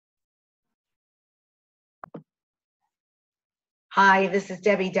Hi, this is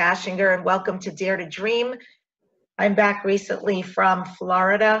Debbi Dachinger, and welcome to Dare to Dream. I'm back recently from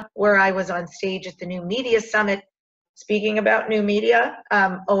Florida, where I was on stage at the New Media Summit, speaking about new media.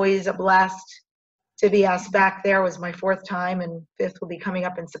 Always a blast to be asked back there. It was my fourth time, and fifth will be coming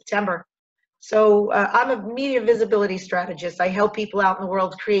up in September. So I'm a media visibility strategist. I help people out in the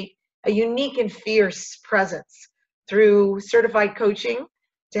world create a unique and fierce presence through certified coaching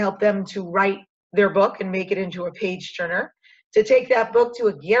to help them to write their book and make it into a page turner, to take that book to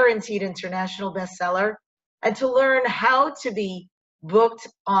a guaranteed international bestseller, and to learn how to be booked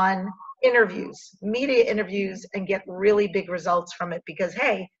on interviews, media interviews, and get really big results from it. Because,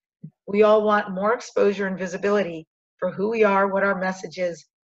 hey, we all want more exposure and visibility for who we are, what our message is,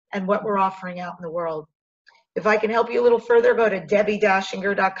 and what we're offering out in the world. If I can help you a little further, go to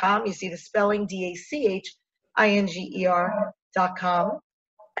DebbiDachinger.com. You see the spelling, DACHINGER.com.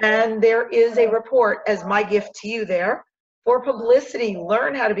 And there is a report as my gift to you there for publicity.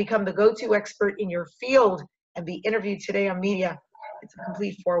 Learn how to become the go-to expert in your field and be interviewed today on media. It's a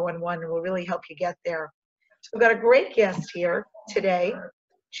complete 411 and will really help you get there. So we've got a great guest here today,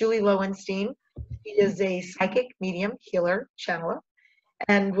 Julie Loewenstine. She is a psychic, medium, healer, channeler,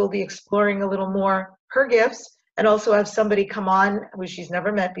 and we'll be exploring a little more her gifts, and also have somebody come on who she's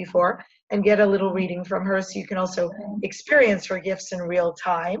never met before and get a little reading from her, so you can also experience her gifts in real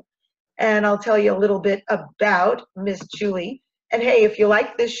time. And I'll tell you a little bit about Miss Julie. And hey, if you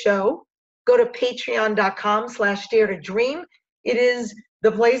like this show, go to patreon.com/dare to dream. It is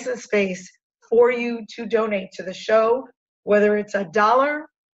the place and space for you to donate to the show, whether it's $1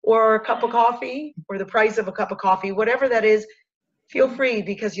 or a cup of coffee or the price of a cup of coffee, whatever that is. Feel free,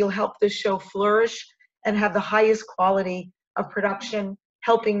 because you'll help this show flourish and have the highest quality of production,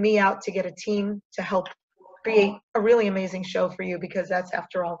 helping me out to get a team to help create a really amazing show for you, because that's,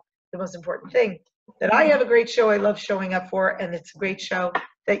 after all, the most important thing. That I have a great show I love showing up for, and it's a great show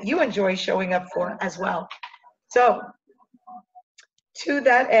that you enjoy showing up for as well. So, to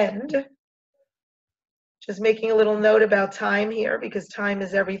that end, just making a little note about time here, because time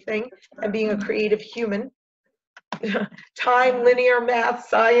is everything, and being a creative human, time, linear, math,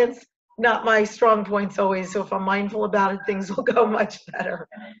 science, not my strong points always. So if I'm mindful about it, things will go much better.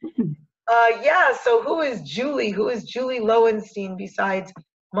 Yeah, so who is Julie? Who is Julie Loewenstine besides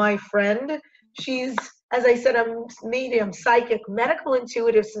my friend? She's, as I said, a medium, psychic, medical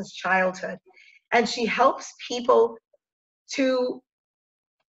intuitive since childhood. And she helps people to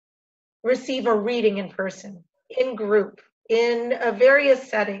receive a reading in person, in group, in various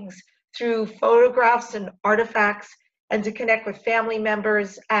settings, through photographs and artifacts, and to connect with family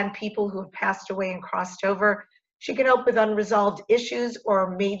members and people who have passed away and crossed over. She can help with unresolved issues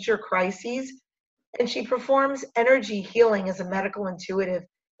or major crises. And she performs energy healing as a medical intuitive.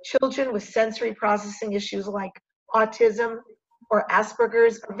 Children with sensory processing issues like autism or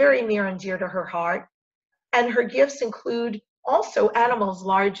Asperger's are very near and dear to her heart. And her gifts include also animals,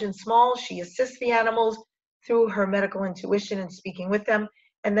 large and small. She assists the animals through her medical intuition and speaking with them,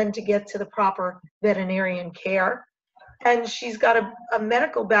 and then to get to the proper veterinarian care. And she's got a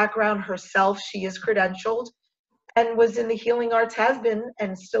medical background herself. She is credentialed and was in the healing arts, has been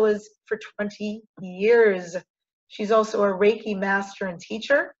and still is for 20 years. She's also a Reiki master and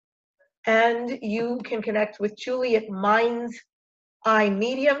teacher. And you can connect with Julie at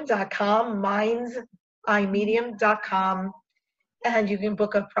mindsemedium.com, mindsemedium.com. And you can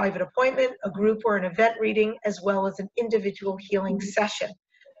book a private appointment, a group, or an event reading, as well as an individual healing session.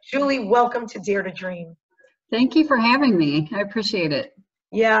 Julie, welcome to Dare to Dream. Thank you for having me. I appreciate it.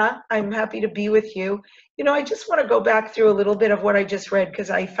 Yeah, I'm happy to be with you. You know, I just want to go back through a little bit of what I just read, because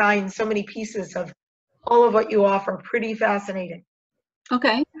I find so many pieces of all of what you offer pretty fascinating.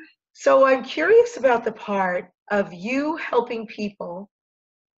 Okay. So I'm curious about the part of you helping people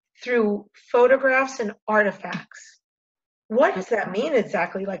through photographs and artifacts. What does that mean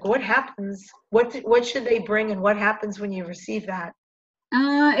exactly? Like, what happens? What should they bring, and what happens when you receive that?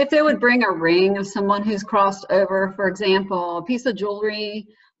 If they would bring a ring of someone who's crossed over, for example, a piece of jewelry,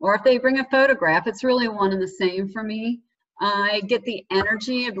 or if they bring a photograph, it's really one and the same for me. I get the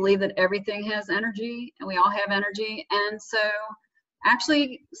energy. I believe that everything has energy, and we all have energy. And so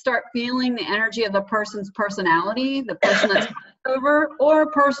actually start feeling the energy of the person's personality, the person that's over, or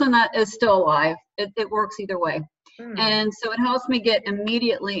a person that is still alive. It works either way. And so it helps me get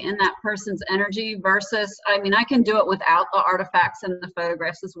immediately in that person's energy versus, I mean, I can do it without the artifacts and the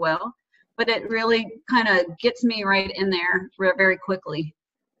photographs as well, but it really kind of gets me right in there very quickly,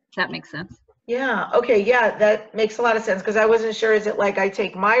 if that makes sense. Yeah, okay, yeah, that makes a lot of sense, because I wasn't sure, is it like I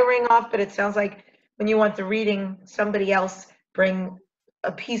take my ring off, but it sounds like when you want the reading, somebody else bring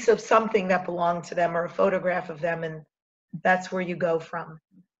a piece of something that belonged to them or a photograph of them, and that's where you go from.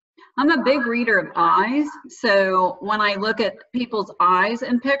 I'm a big reader of eyes. So when I look at people's eyes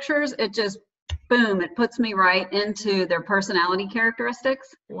in pictures, it just, boom, it puts me right into their personality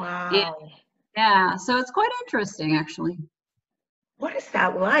characteristics. And Wow. yeah, so it's quite interesting, actually. What is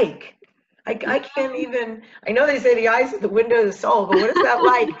that like? I can't even, I know they say the eyes are the window of the soul, but what is that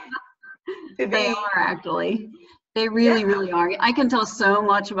like to They be? are actually. They Yeah. really, really are. I can tell so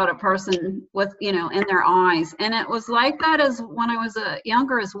much about a person with, in their eyes. And it was like that as when I was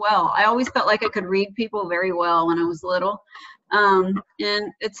younger as well. I always felt like I could read people very well when I was little. And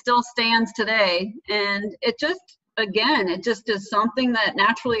it still stands today. And it just, again, it just is something that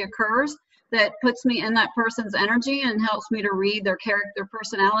naturally occurs that puts me in that person's energy and helps me to read their character,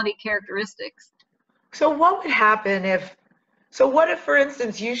 personality characteristics. So what would happen if, so what if, for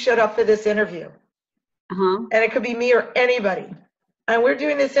instance, you showed up for this interview Uh-huh. and it could be me or anybody, and we're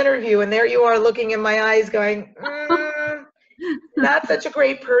doing this interview and there you are looking in my eyes going, not such a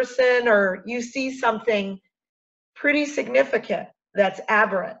great person, or you see something pretty significant that's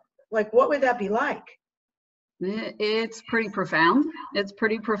aberrant. Like, what would that be like? It's pretty profound. It's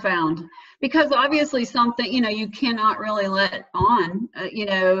pretty profound because obviously something, you cannot really let on,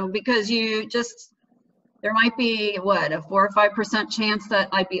 because you just, there might be what, a 4 or 5% chance that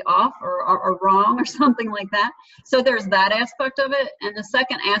I'd be off or wrong or something like that. So there's that aspect of it. And the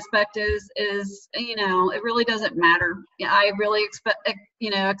second aspect is, it really doesn't matter. I really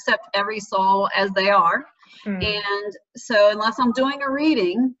accept every soul as they are. And so unless I'm doing a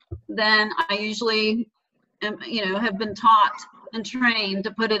reading, then I usually have been taught and trained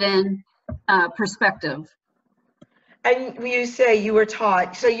to put it in perspective. And you say you were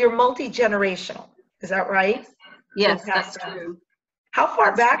taught, so you're multi-generational, is that right? Yes, that's true. How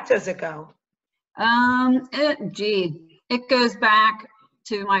far back does it go? It goes back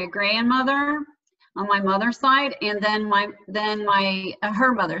to my grandmother on my mother's side, and then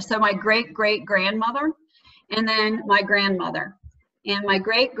her mother. So my great grandmother, and then my grandmother. And my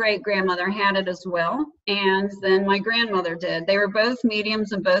great grandmother had it as well, and then my grandmother did. They were both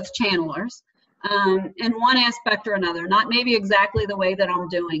mediums and both channelers, in one aspect or another, not maybe exactly the way that I'm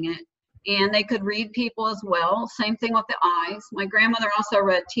doing it. And they could read people as well. Same thing with the eyes. My grandmother also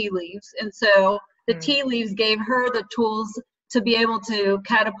read tea leaves, and so the tea leaves gave her the tools to be able to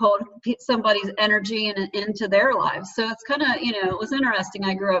catapult somebody's energy into their lives. So it's kind of, it was interesting.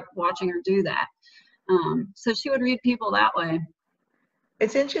 I grew up watching her do that. So she would read people that way.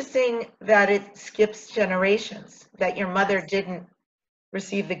 It's interesting that it skips generations, that your mother didn't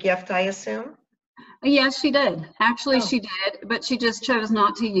receive the gift, I assume? Yes, she did. Actually, she did, but she just chose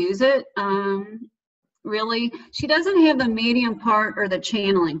not to use it. Really, she doesn't have the medium part or the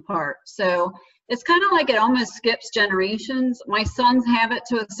channeling part. So it's kind of like it almost skips generations. My sons have it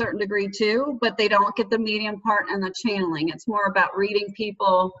to a certain degree too, but they don't get the medium part and the channeling. It's more about reading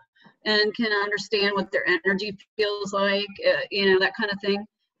people and can understand what their energy feels like, that kind of thing.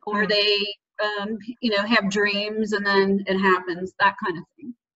 Or they, have dreams and then it happens, that kind of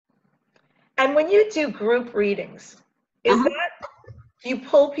thing. And when you do group readings, is that, do you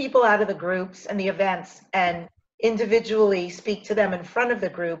pull people out of the groups and the events and individually speak to them in front of the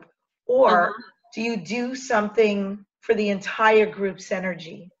group, or do you do something for the entire group's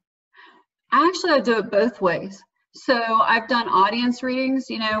energy? Actually, I do it both ways. So I've done audience readings,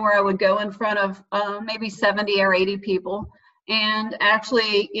 where I would go in front of maybe 70 or 80 people and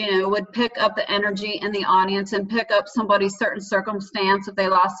actually, would pick up the energy in the audience and pick up somebody's certain circumstance, if they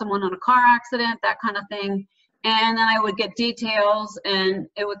lost someone in a car accident, that kind of thing. And then I would get details and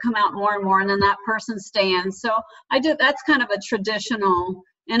it would come out more and more, and then that person stands. So that's kind of a traditional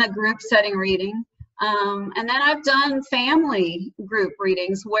in a group setting reading. And then I've done family group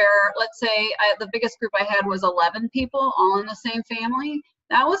readings where, let's say, the biggest group I had was 11 people, all in the same family.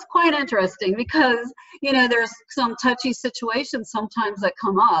 That was quite interesting because, there's some touchy situations sometimes that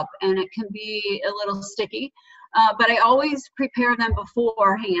come up and it can be a little sticky. But I always prepare them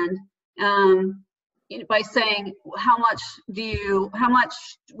beforehand by saying, how much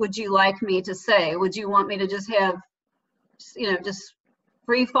would you like me to say? Would you want me to just have, just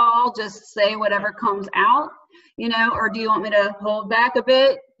free fall, just say whatever comes out, or do you want me to hold back a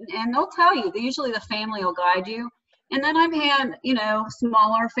bit? And they'll tell you. Usually the family will guide you. And then I've had,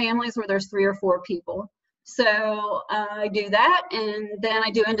 smaller families where there's 3 or 4 people. So I do that, and then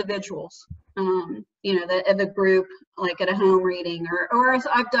I do individuals, the group, like at a home reading, or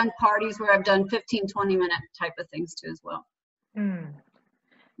I've done parties where I've done 15, 20-minute type of things too as well. And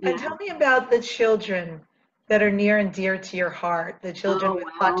tell me about the children that are near and dear to your heart, the children with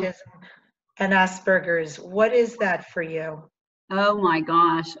autism and Asperger's. What is that for you? Oh my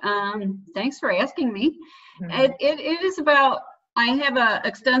gosh. Thanks for asking me. Mhm. It is about, I have a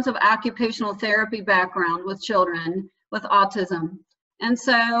extensive occupational therapy background with children with autism. And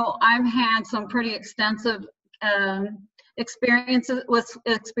so I've had some pretty extensive excuse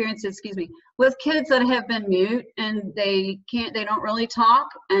me, with kids that have been mute and they don't really talk,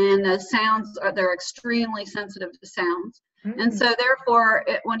 and the sounds are, they're extremely sensitive to sounds. And Mm. so therefore,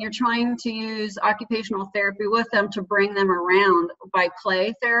 when you're trying to use occupational therapy with them to bring them around by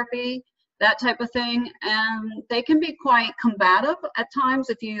play therapy, that type of thing, they can be quite combative at times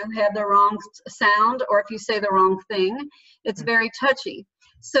if you have the wrong sound or if you say the wrong thing. It's very touchy.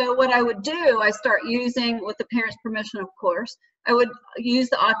 So what I would do, I start using, with the parents' permission, of course, I would use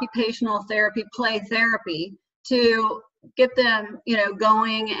the occupational therapy, play therapy, to get them,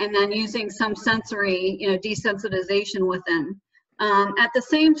 going, and then using some sensory, desensitization with them. At the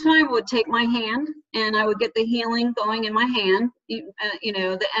same time, I would take my hand and I would get the healing going in my hand, the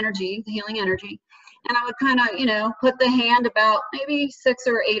energy, the healing energy. And I would kind of, put the hand about maybe 6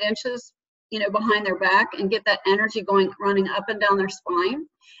 or 8 inches, behind their back, and get that energy going, running up and down their spine.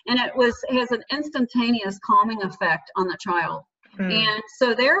 And it has an instantaneous calming effect on the child. Mm. And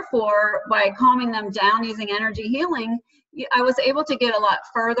so therefore, by calming them down using energy healing, I was able to get a lot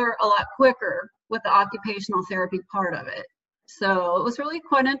further, a lot quicker with the occupational therapy part of it. So it was really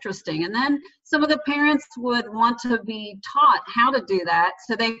quite interesting. And then some of the parents would want to be taught how to do that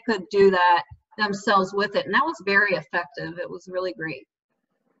so they could do that themselves with it. And that was very effective. It was really great.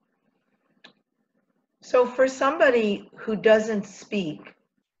 So for somebody who doesn't speak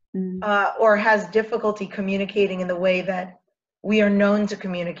or has difficulty communicating in the way that we are known to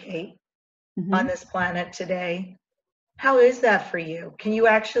communicate on this planet today, how is that for you? Can you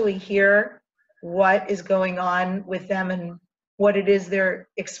actually hear what is going on with them and what it is they're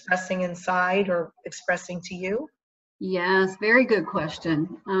expressing inside or expressing to you? Yes, very good question.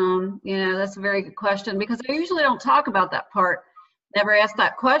 That's a very good question, because I usually don't talk about that part. Never ask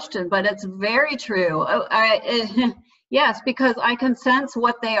that question, but it's very true. Yes, because I can sense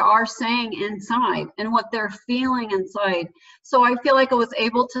what they are saying inside and what they're feeling inside. So I feel like I was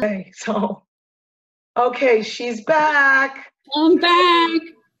able to. Okay, she's back. I'm back.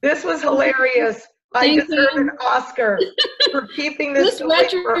 This was hilarious. I deserve an Oscar for keeping this going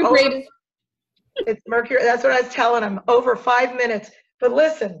for over. It's Mercury. That's what I was telling him. Over 5 minutes. But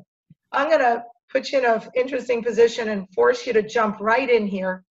listen, I'm going to put you in an interesting position and force you to jump right in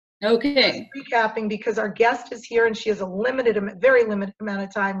here. Okay. Just recapping, because our guest is here and she has a very limited amount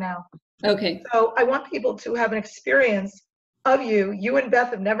of time now. Okay. So I want people to have an experience of you. You and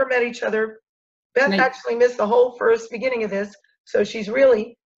Beth have never met each other. Beth actually missed the whole beginning of this, so she's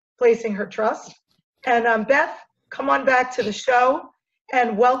really placing her trust. And Beth, come on back to the show,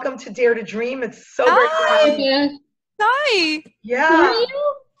 and welcome to Dare to Dream. It's so great to have you. Beth. Hi. Yeah. How are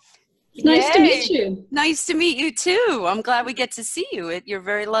you? It's nice to meet you. Nice to meet you too. I'm glad we get to see you. You're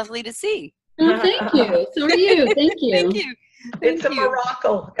very lovely to see. Oh, thank you. So are you. Thank you. Thank you. It's a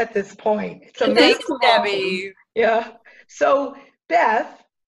miracle at this point. It's a Thanks, miracle. Debbie. Yeah. So, Beth.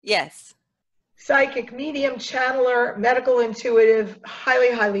 Yes. Psychic, medium, channeler, medical intuitive,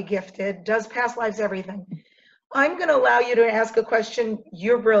 highly, highly gifted, does past lives, everything. I'm going to allow you to ask a question.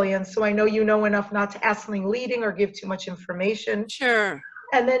 You're brilliant, so I know you know enough not to ask something leading or give too much information. Sure.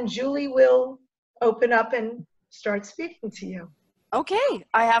 And then Julie will open up and start speaking to you. Okay,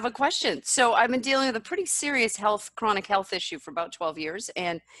 I have a question. So I've been dealing with a pretty serious chronic health issue for about 12 years,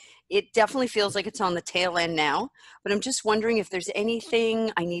 and it definitely feels like it's on the tail end now. But I'm just wondering if there's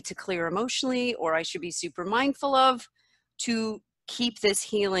anything I need to clear emotionally or I should be super mindful of to keep this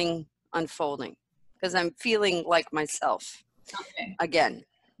healing unfolding, because I'm feeling like myself again.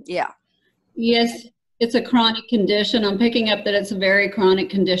 Yeah. Yes, it's a chronic condition. I'm picking up that it's a very chronic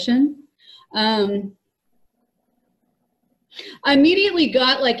condition. I immediately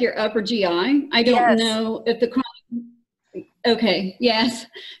got like your upper GI. I don't know if the chronic, okay, yes.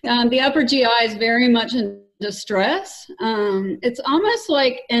 The upper GI is very much in distress. It's almost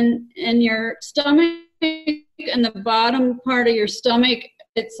like in your stomach and the bottom part of your stomach,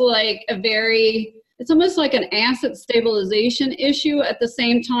 it's like it's almost like an acid stabilization issue. At the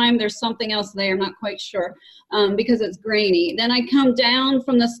same time, there's something else there, I'm not quite sure, because it's grainy. Then I come down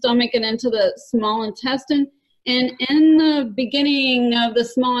from the stomach and into the small intestine. And in the beginning of the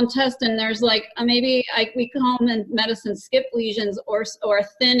small intestine, there's like we call them in medicine skip lesions or a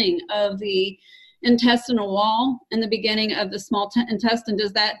thinning of the intestinal wall in the beginning of the small intestine.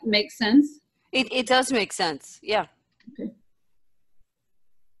 Does that make sense? It does make sense. Yeah. Okay.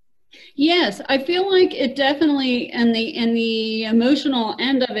 Yes, I feel like it definitely in the emotional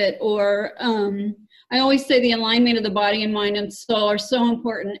end of it, or I always say the alignment of the body and mind and soul are so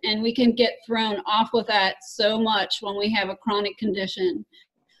important, and we can get thrown off with that so much when we have a chronic condition.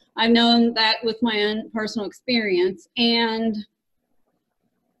 I've known that with my own personal experience, and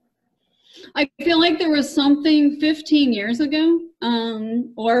I feel like there was something 15 years ago,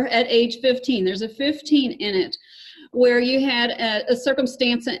 or at age 15, there's a 15 in it, where you had a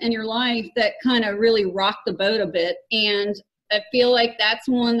circumstance in your life that kind of really rocked the boat a bit. And I feel like that's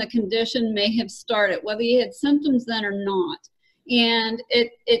when the condition may have started, whether you had symptoms then or not. And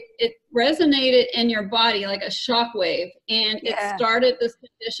it resonated in your body like a shock wave, and it started this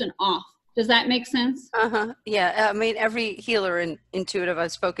condition off. Does that make sense? Yeah. I mean, every healer and intuitive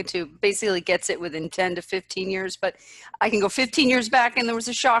I've spoken to basically gets it within 10 to 15 years, but I can go 15 years back and there was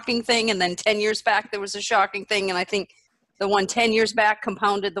a shocking thing, and then 10 years back there was a shocking thing, and I think the one 10 years back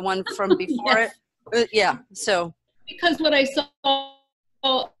compounded the one from before Yes. it. Yeah. So. Because what I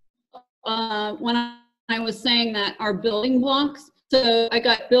saw when I was saying that are building blocks. So I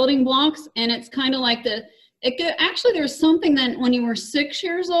got building blocks, and it's kind of like actually there's something that when you were 6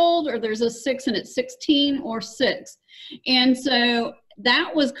 years old, or there's a 6 and it's 16 or 6. And so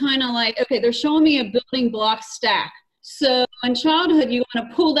that was kind of like, okay, they're showing me a building block stack. So in childhood, you want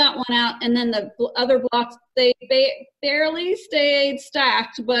to pull that one out, and then the other blocks, they barely stayed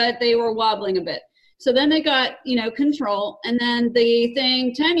stacked, but they were wobbling a bit. So then they got, control. And then the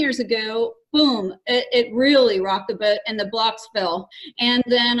thing 10 years ago, boom, it really rocked the boat and the blocks fell. And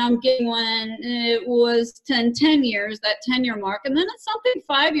then I'm getting one, it was 10 years, that 10-year mark. And then it's something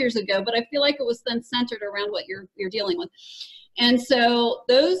 5 years ago, but I feel like it was then centered around what you're dealing with. And so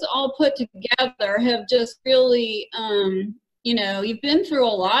those all put together have just really, you've been through a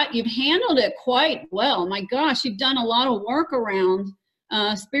lot. You've handled it quite well. My gosh, you've done a lot of work around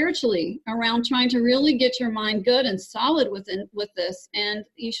spiritually, around trying to really get your mind good and solid with this. And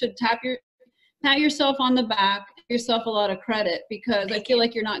you should pat yourself on the back, give yourself a lot of credit, because I feel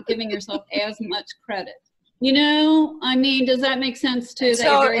like you're not giving yourself as much credit. I mean, does that make sense too? So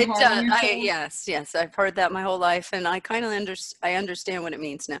that you're very hard on yourself? Yes, I've heard that my whole life, and I kind of understand what it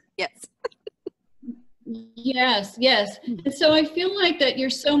means now. Yes. Yes. And so I feel like that you're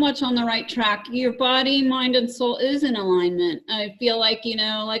so much on the right track. Your body, mind, and soul is in alignment. I feel like,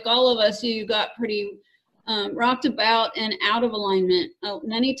 like all of us, you got pretty rocked about and out of alignment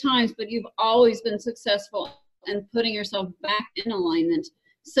many times, but you've always been successful in putting yourself back in alignment.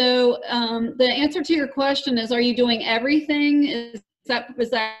 So the answer to your question is, are you doing everything? Is that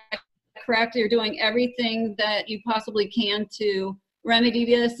correct? You're doing everything that you possibly can to remedy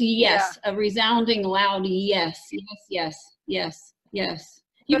this? Yes. Yeah. A resounding loud yes. You've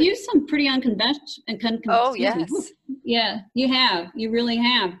used some pretty unconventional. Oh, yes. Yeah, you have. You really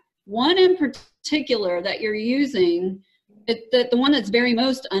have. One in particular that you're using, the one that's very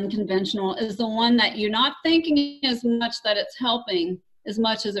most unconventional, is the one that you're not thinking as much that it's helping as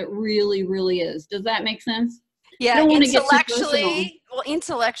much as it really, really is. Does that make sense? Yeah, intellectually,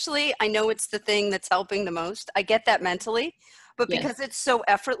 I know it's the thing that's helping the most. I get that mentally, but because it's so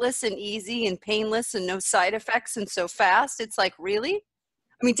effortless and easy and painless and no side effects and so fast, it's like, really?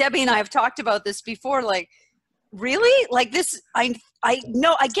 I mean, Debbie and I have talked about this before, like, really? Like this, I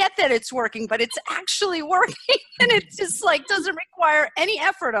know, I get that it's working, but it's actually working, and it just like doesn't require any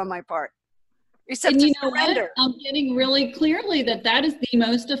effort on my part. Except and you know surrender. What? I'm getting really clearly that is the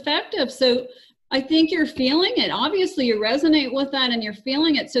most effective. So I think you're feeling it. Obviously, you resonate with that and you're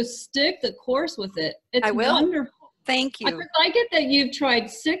feeling it. So stick the course with it. It's wonderful. Thank you. I get that you've tried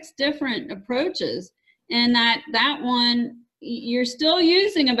 6 different approaches, and that one, you're still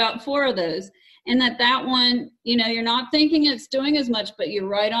using about 4 of those. And that one, you're not thinking it's doing as much, but you're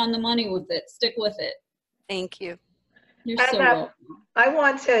right on the money with it. Stick with it. Thank you. You're so welcome. I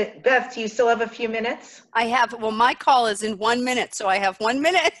want to, Beth, do you still have a few minutes? I have. Well, my call is in 1 minute, so I have 1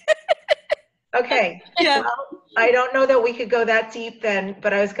 minute. Okay. Yeah. Well, I don't know that we could go that deep then,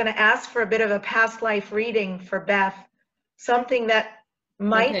 but I was going to ask for a bit of a past life reading for Beth, something that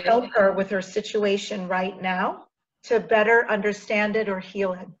might help her with her situation right now to better understand it or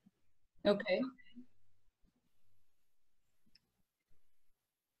heal it. Okay.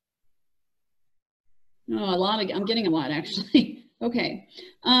 Oh, I'm getting a lot actually. Okay.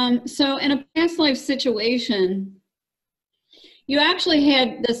 So in a past life situation, you actually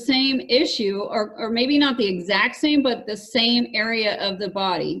had the same issue, or maybe not the exact same, but the same area of the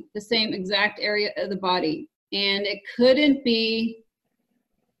body, the same exact area of the body. And it couldn't be,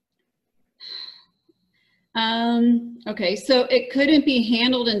 okay, so it couldn't be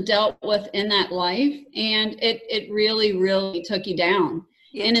handled and dealt with in that life. And it really, really took you down.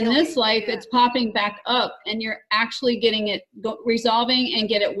 Yeah, And in Jill, this life, yeah. it's popping back up, and you're actually getting it resolving and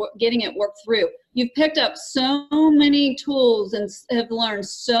getting it worked through. You've picked up so many tools and have learned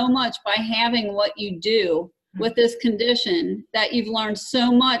so much by having what you do with this condition, that you've learned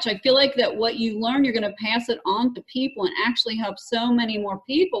so much. I feel like that what you learn, you're going to pass it on to people and actually help so many more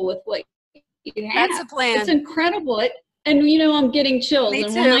people with what you have. That's the plan. It's incredible. And you know, I'm getting chills. Me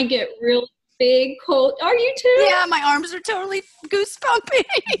and too. when I get really big, cold, are you too? Yeah, my arms are totally goosebumpy.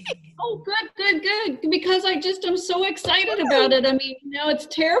 Oh, good. Because I'm so excited about it. I mean, you know, it's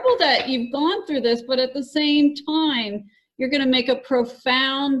terrible that you've gone through this, but at the same time, you're going to make a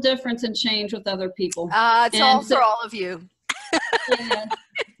profound difference and change with other people. It's all for all of you. Yes.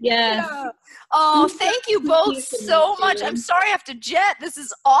 Yeah. Oh, thank you both so much. I'm sorry I have to jet. This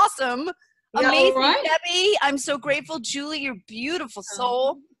is awesome. Amazing, right. Debbi. I'm so grateful. Julie, you're beautiful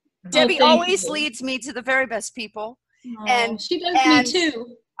soul. Oh, Debbi thank always you. leads me to the very best people. Oh, And she does me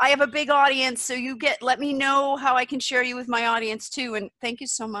too. I have a big audience, so let me know how I can share you with my audience too. And thank you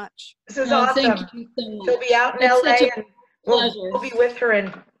so much. This is awesome. Thank you so much. She'll be out in It's LA, such a and we'll be with her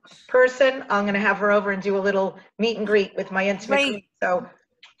in person. I'm going to have her over and do a little meet and greet with my intimate group. So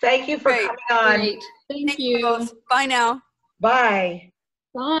thank you for coming on. Great. Thank you you. both. Bye now. Bye.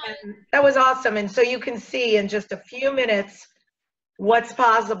 Bye. And that was awesome. And so you can see in just a few minutes what's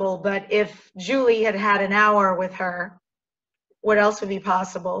possible. But if Julie had had an hour with her, what else would be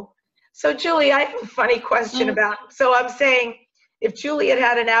possible? So Julie, I have a funny question so I'm saying, if Julie had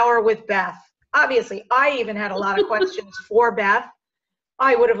had an hour with Beth, obviously I even had a lot of questions for Beth.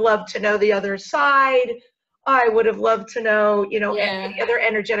 I would have loved to know the other side. I would have loved to know, any other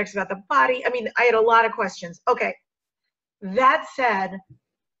energetics about the body. I mean, I had a lot of questions. Okay. That said,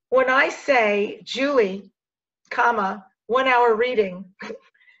 when I say, Julie, 1 hour reading,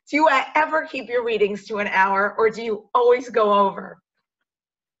 do you ever keep your readings to an hour, or do you always go over?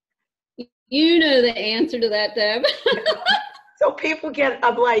 You know the answer to that, Deb. So people get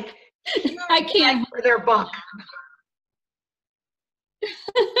I can't for their buck.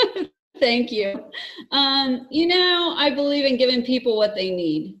 Thank you. I believe in giving people what they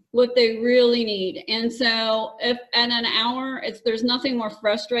need, what they really need. And so if at an hour, there's nothing more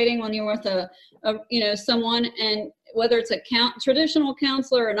frustrating when you're with someone, and whether it's a traditional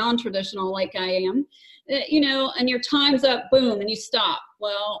counselor or non-traditional like I am, and your time's up, boom, and you stop.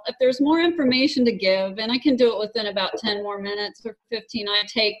 Well, if there's more information to give, and I can do it within about 10 more minutes or 15, I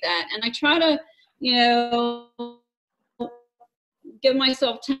take that. And I try to, give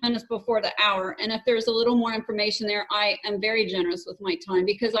myself 10 minutes before the hour. And if there's a little more information there, I am very generous with my time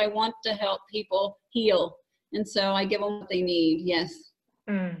because I want to help people heal. And so I give them what they need. Yes.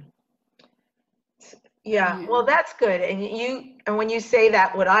 Yeah, well, that's good. And when you say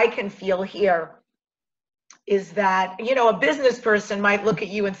that, what I can feel here is that, a business person might look at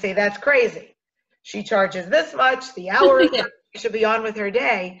you and say, that's crazy. She charges this much, the hour should be on with her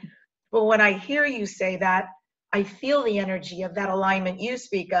day. But when I hear you say that, I feel the energy of that alignment you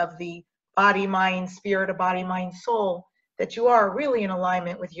speak of, the body, mind, spirit, a body, mind, soul, that you are really in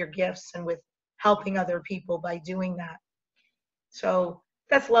alignment with your gifts and with helping other people by doing that. So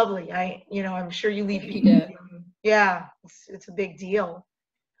that's lovely. I'm sure you leave people. Yeah, it's a big deal.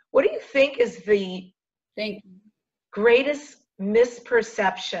 What do you think is the greatest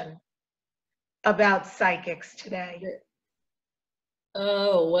misperception about psychics today?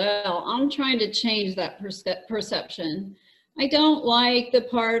 Oh, well, I'm trying to change that perception. I don't like the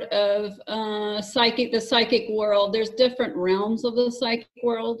part of the psychic world. There's different realms of the psychic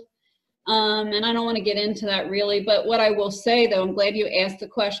world. And I don't want to get into that really, but what I will say though, I'm glad you asked the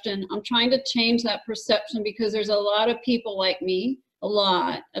question. I'm trying to change that perception because there's a lot of people like me, a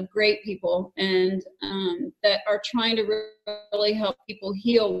lot of great people, and that are trying to really help people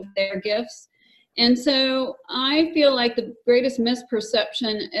heal with their gifts. And so I feel like the greatest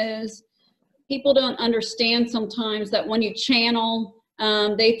misperception is people don't understand sometimes that when you channel,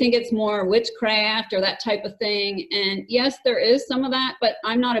 they think it's more witchcraft or that type of thing. And yes, there is some of that, but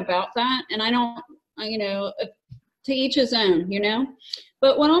I'm not about that. And I don't, to each his own,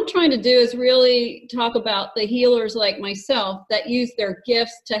 But what I'm trying to do is really talk about the healers like myself that use their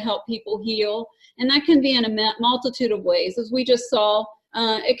gifts to help people heal. And that can be in a multitude of ways. As we just saw,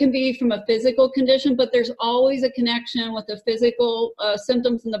 it can be from a physical condition, but there's always a connection with the physical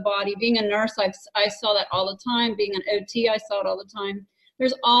symptoms in the body. Being a nurse, I saw that all the time. Being an OT, I saw it all the time.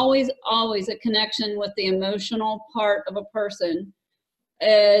 There's always a connection with the emotional part of a person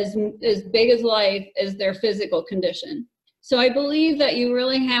as big as life as their physical condition. So I believe that you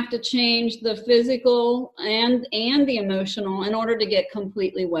really have to change the physical and the emotional in order to get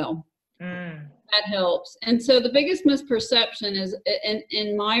completely well. That helps. And so the biggest misperception is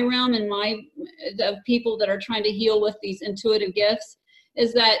in my realm and of people that are trying to heal with these intuitive gifts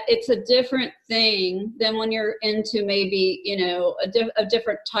is that it's a different thing than when you're into maybe, you know, a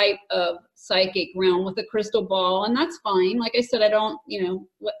different type of psychic realm with a crystal ball. And that's fine. Like I said, I don't, you know,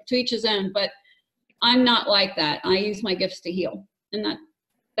 to each his own, but I'm not like that. I use my gifts to heal, and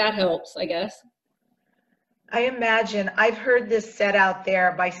that helps, I guess. I imagine I've heard this said out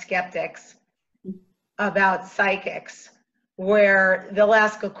there by skeptics about psychics, where they'll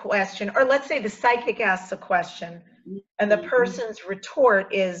ask a question, or let's say the psychic asks a question, and the person's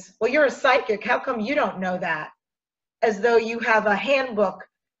retort is, well, you're a psychic, how come you don't know that? As though you have a handbook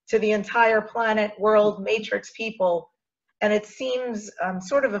to the entire planet, world, matrix people. And it seems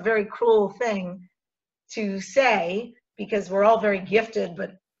sort of a very cruel thing to say, because we're all very gifted,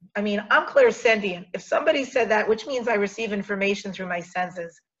 but I mean, I'm clairsentient. If somebody said that, which means I receive information through my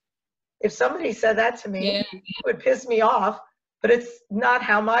senses, if somebody said that to me, Yeah. it would piss me off, but it's not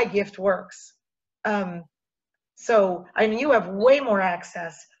how my gift works. So, I mean, you have way more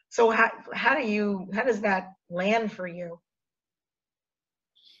access. So how does that land for you?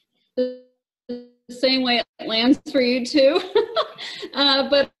 The same way it lands for you too.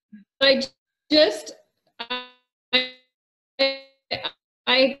 But I just,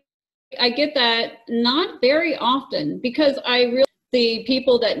 I get that not very often, because I really, the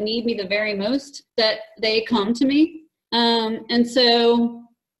people that need me the very most, that they come to me. And so,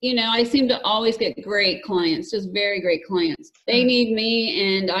 you know, I seem to always get great clients, just very great clients. They need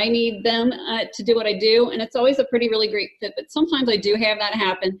me and I need them to do what I do. And it's always a really great fit. But sometimes I do have that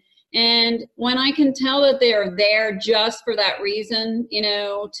happen. And when I can tell that they're there just for that reason, you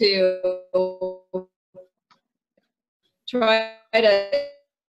know, to try to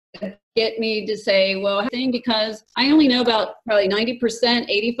get me to say, well, because I only know about probably 90%,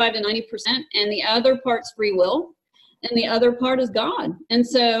 85 to 90%, and the other part's free will, and the other part is God. And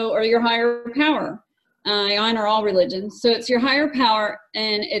so, or your higher power. I honor all religions. So it's your higher power,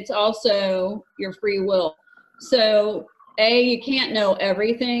 and it's also your free will. So you can't know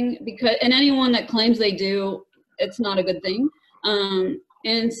everything, because, and anyone that claims they do, it's not a good thing.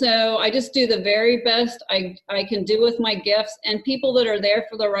 And so I just do the very best I can do with my gifts, and people that are there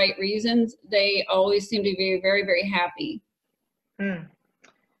for the right reasons, they always seem to be very, very happy.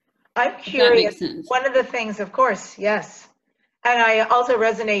 I'm curious. One of the things, of course, yes. And I also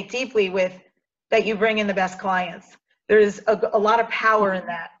resonate deeply with that you bring in the best clients. There's a lot of power in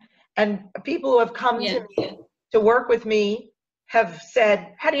that. And people who have come to me to work with me have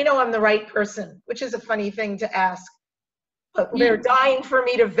said, how do you know I'm the right person? Which is a funny thing to ask. But they're dying for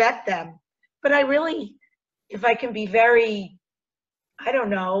me to vet them. But I really, if I can be very, I don't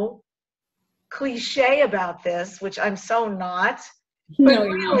know, cliche about this, which I'm so not, but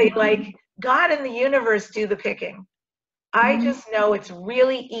really, like, God and the universe do the picking. I just know it's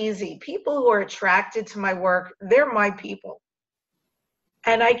really easy. People who are attracted to my work, they're my people.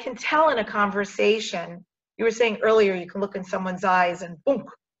 And I can tell in a conversation, you were saying earlier, you can look in someone's eyes and boom,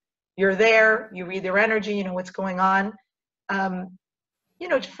 you're there, you read their energy, you know what's going on. You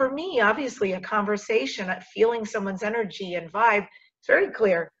know, for me, obviously, a conversation, feeling someone's energy and vibe, it's very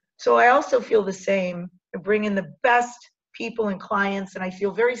clear. So I also feel the same. I bring in the best people and clients, and I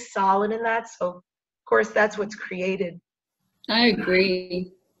feel very solid in that. So, of course, that's what's created. I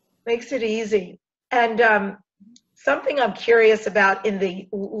agree. Makes it easy. And something I'm curious about in the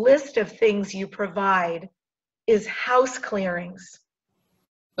list of things you provide is house clearings.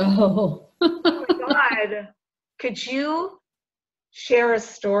 Oh. Oh my God. Could you share a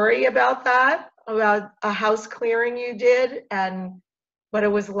story about that, about a house clearing you did and what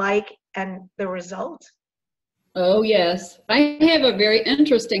it was like and the result? Oh, yes. I have a very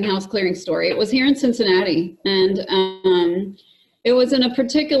interesting house clearing story. It was here in Cincinnati, and it was in a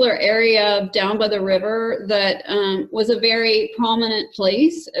particular area down by the river that was a very prominent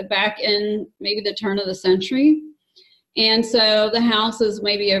place back in maybe the turn of the century. And so the house is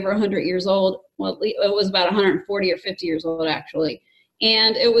maybe over 100 years old. Well, it was about 140 or 50 years old, actually.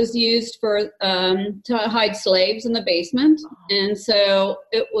 And it was used for to hide slaves in the basement. And so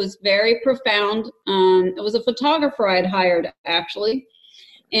it was very profound. It was a photographer I'd hired, actually.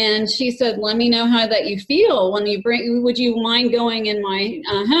 And she said, let me know how that you feel when you would you mind going in my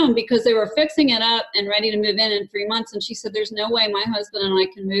home? Because they were fixing it up and ready to move in 3 months. And she said, there's no way my husband and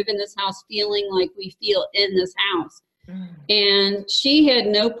I can move in this house feeling like we feel in this house. And she had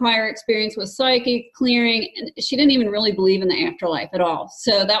no prior experience with psychic clearing, and she didn't even really believe in the afterlife at all.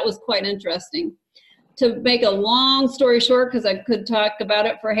 So that was quite interesting. To make a long story short, because I could talk about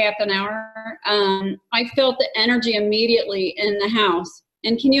it for half an hour, I felt the energy immediately in the house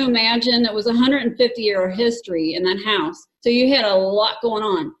And can you imagine, it was a 150-year history in that house. So you had a lot going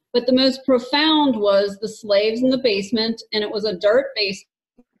on. But the most profound was the slaves in the basement, and it was a dirt basement,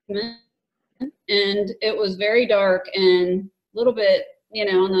 and it was very dark and a little bit,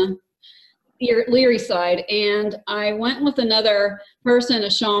 on the leery side. And I went with another person, a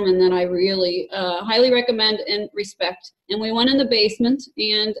shaman that I really highly recommend and respect. And we went in the basement,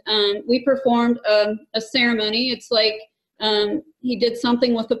 and we performed a ceremony. It's like he did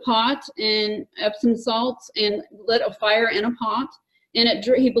something with a pot and Epsom salts and lit a fire in a pot. And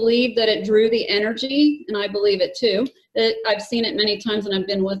he believed that it drew the energy, and I believe it too. I've seen it many times when I've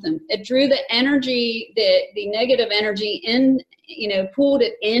been with him. It drew the energy, the negative energy in, pulled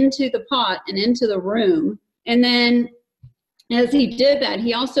it into the pot and into the room. And then as he did that,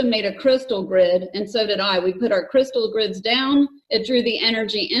 he also made a crystal grid, and so did I. We put our crystal grids down. It drew the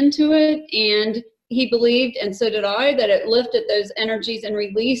energy into it, and he believed, and so did I, that it lifted those energies and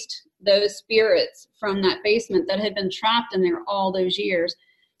released those spirits from that basement that had been trapped in there all those years.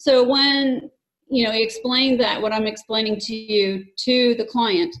 So when, he explained that, what I'm explaining to you, to the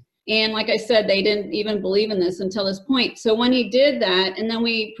client, and like I said, they didn't even believe in this until this point. So when he did that, and then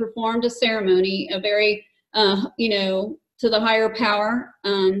we performed a ceremony, a very, to the higher power,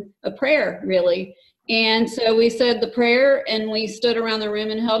 a prayer, really. And so we said the prayer, and we stood around the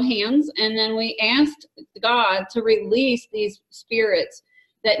room and held hands, and then we asked God to release these spirits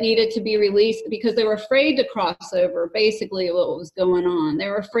that needed to be released because they were afraid to cross over, basically what was going on. They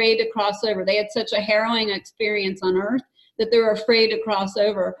were afraid to cross over. They had such a harrowing experience on earth that they were afraid to cross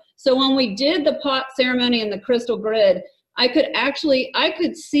over. So when we did the pot ceremony and the crystal grid, I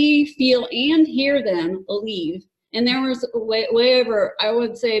could see, feel, and hear them leave. And there was way over, I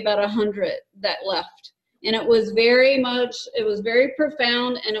would say about 100 that left. And it was very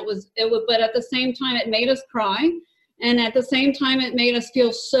profound, and but at the same time, it made us cry. And at the same time, it made us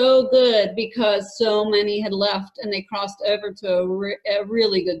feel so good because so many had left and they crossed over to a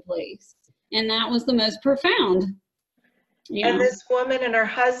really good place. And that was the most profound. Yeah. And this woman and her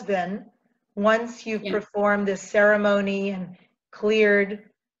husband, once you've performed this ceremony and cleared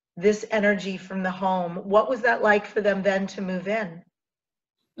this energy from the home, what was that like for them then to move in?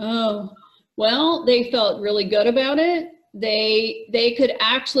 Oh, well, they felt really good about it. They could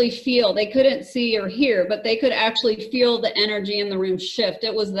actually feel, they couldn't see or hear, but they could actually feel the energy in the room shift.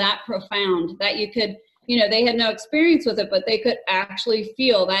 It was that profound that you could, they had no experience with it, but they could actually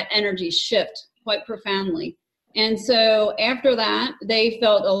feel that energy shift quite profoundly. And so after that, they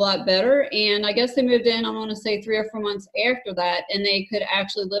felt a lot better. And I guess they moved in, I want to say 3 or 4 months after that, and they could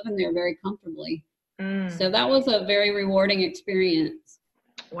actually live in there very comfortably. So that was a very rewarding experience.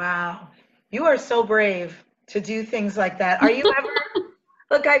 Wow. You are so brave to do things like that. Are you ever,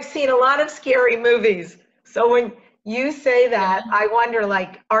 look, I've seen a lot of scary movies. So when you say that, I wonder,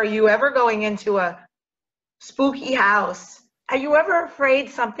 are you ever going into a spooky house? Are you ever afraid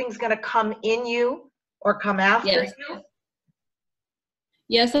something's going to come in you or come after you?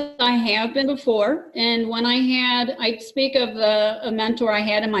 Yes, I have been before. And when I speak of a mentor I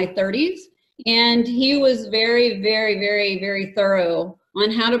had in my 30s, and he was very, very, very, very thorough on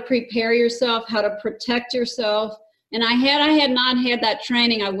how to prepare yourself, how to protect yourself. And I had not had that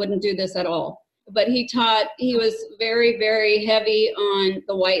training, I wouldn't do this at all. But he was very, very heavy on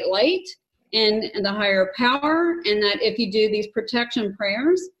the white light and the higher power, and that if you do these protection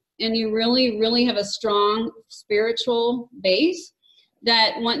prayers and you really, really have a strong spiritual base,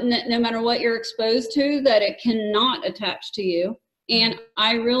 that no matter what you're exposed to, that it cannot attach to you. And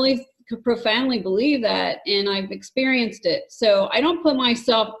I really profoundly believe that, and I've experienced it. So I don't put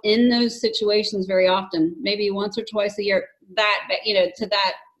myself in those situations very often, maybe once or twice a year, to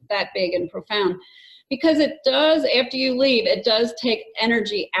that big and profound, because it does, after you leave, it does take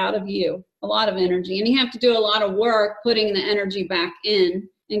energy out of you, a lot of energy, and you have to do a lot of work putting the energy back in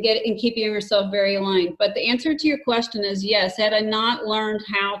and keeping yourself very aligned. But the answer to your question is yes. Had I not learned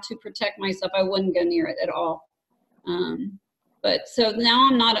how to protect myself, I wouldn't go near it at all. But so now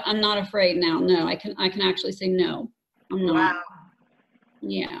I'm not afraid now. No, I can actually say no, I'm not. Wow.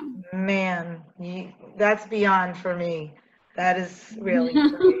 Yeah. Man, that's beyond for me. That is really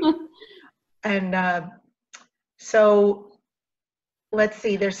great. And so let's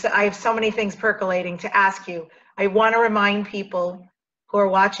see, I have so many things percolating to ask you. I want to remind people who are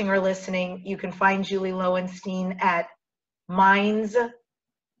watching or listening, you can find Julie Loewenstine at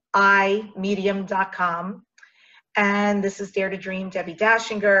mindsedmedium.com. And this is Dare to Dream, Debbi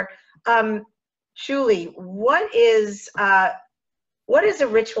Dachinger. Julie, what is a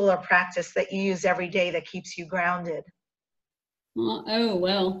ritual or practice that you use every day that keeps you grounded? Oh,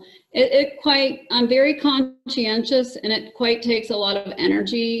 well, I'm very conscientious, and it quite takes a lot of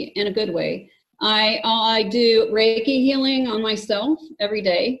energy in a good way. I do Reiki healing on myself every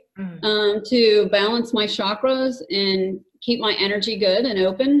day to balance my chakras and keep my energy good and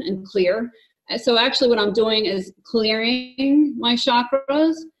open and clear. So actually what I'm doing is clearing my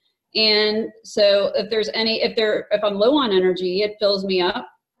chakras. And so if I'm low on energy, it fills me up.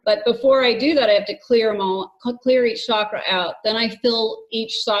 But before I do that, I have to clear each chakra out. Then I fill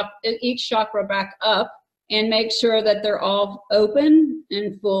each chakra back up and make sure that they're all open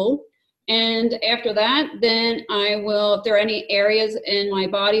and full. And after that, then I will, if there are any areas in my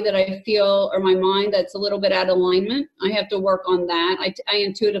body that I feel, or my mind, that's a little bit out of alignment, I have to work on that. I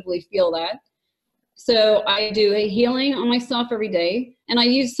intuitively feel that. So I do a healing on myself every day, and I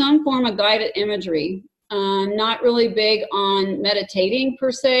use some form of guided imagery. Not really big on meditating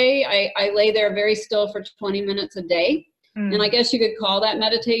per se. I lay there very still for 20 minutes a day. And I guess you could call that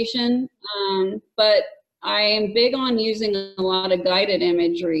meditation. But I am big on using a lot of guided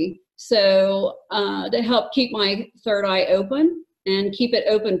imagery. So to help keep my third eye open and keep it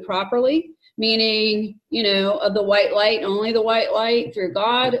open properly, meaning, of the white light, only the white light through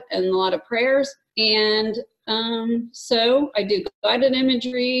God, and a lot of prayers. And so I do guided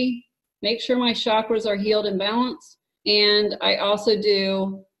imagery, make sure my chakras are healed and balanced. And I also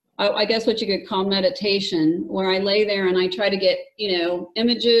do, I guess what you could call meditation, where I lay there and I try to get,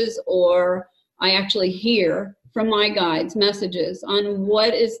 images, or I actually hear from my guides messages on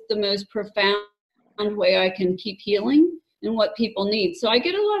what is the most profound way I can keep healing and what people need. So I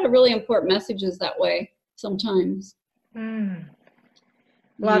get a lot of really important messages that way sometimes. A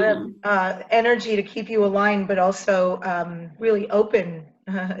lot of energy to keep you aligned, but also really open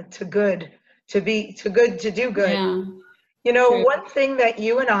to good, to do good. Yeah. One thing that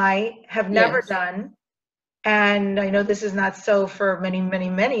you and I have never done, and I know this is not so for many, many,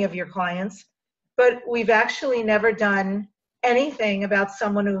 many of your clients, but we've actually never done anything about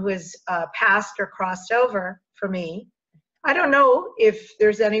someone who has passed or crossed over for me. I don't know if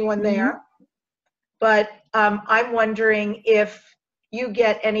there's anyone there, but I'm wondering if you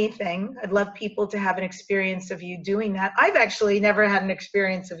get anything. I'd love people to have an experience of you doing that. I've actually never had an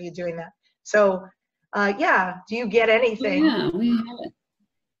experience of you doing that. So, do you get anything? Yeah, we have it.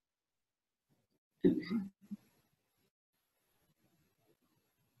 Okay.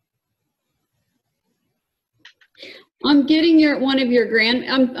 I'm getting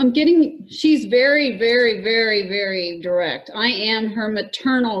she's very, very, very, very direct. I am her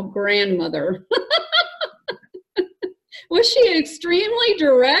maternal grandmother. Was she extremely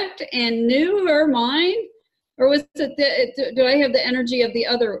direct and knew her mind? Or was it, do I have the energy of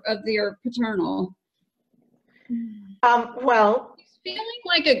your paternal? Well, She's feeling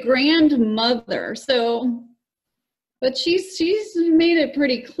like a grandmother, so, but she's made it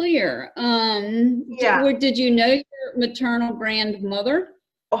pretty clear. Did you know your maternal grandmother?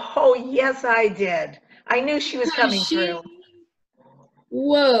 Oh, yes, I did. I knew she was coming through.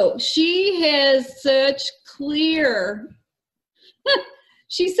 Whoa, she has such clear,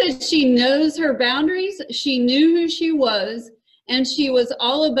 she said she knows her boundaries, she knew who she was, and she was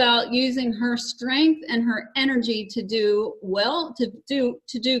all about using her strength and her energy to do well, to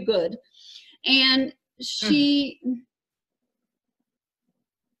do good. And she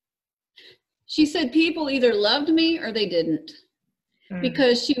said people either loved me or they didn't,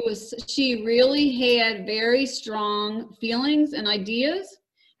 because she really had very strong feelings and ideas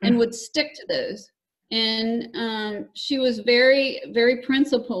and would stick to those. And she was very, very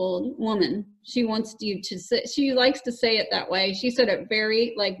principled woman. She wants you to say, she likes to say it that way. She said it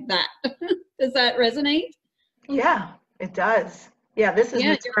very like that. Does that resonate? Yeah, it does. Yeah, this is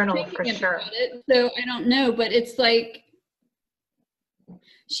maternal for sure. So I don't know, but it's like,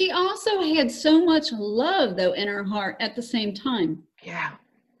 she also had so much love though in her heart at the same time. Yeah.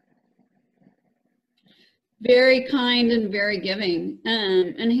 Very kind and very giving,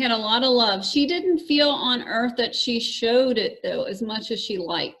 and had a lot of love. She didn't feel on earth that she showed it though as much as she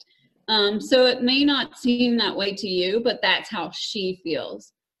liked. So it may not seem that way to you, but that's how she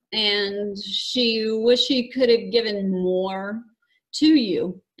feels. And she wish she could have given more to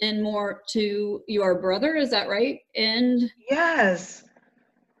you and more to your brother. Is that right? And yes.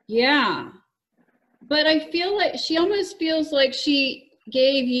 Yeah. But I feel like she almost feels like she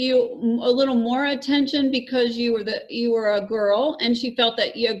gave you a little more attention because you were a girl, and she felt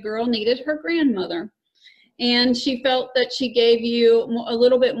that a girl needed her grandmother, and she felt that she gave you a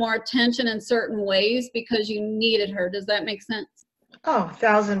little bit more attention in certain ways because you needed her. Does that make sense? Oh,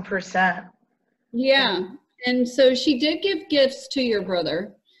 1000%. Yeah. And so she did give gifts to your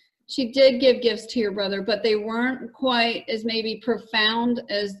brother. she did give gifts to your brother, but they weren't quite as maybe profound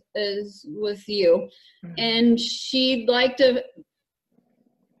as with you. And she'd like to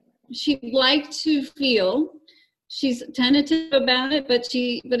feel, she's tentative about it,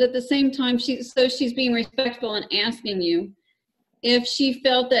 but at the same time, she's being respectful and asking you if she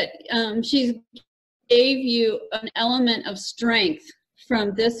felt that she gave you an element of strength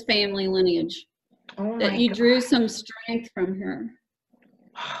from this family lineage, that you drew some strength from her.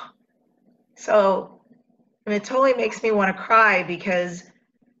 So it totally makes me want to cry, because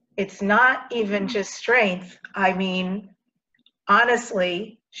it's not even just strength. I mean,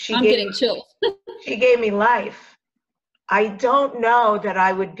 honestly, I'm getting chills. She gave me life. I don't know that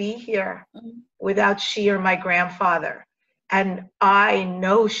I would be here without she or my grandfather. And I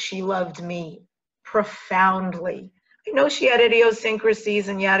know she loved me profoundly. I know she had idiosyncrasies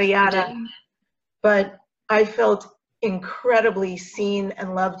and yada, yada, but I felt incredibly seen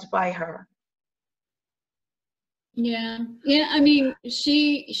and loved by her. Yeah. I mean,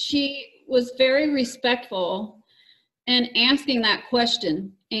 she was very respectful and asking that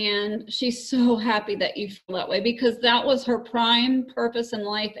question. And she's so happy that you feel that way, because that was her prime purpose in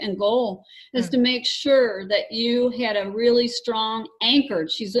life and goal, is to make sure that you had a really strong anchored.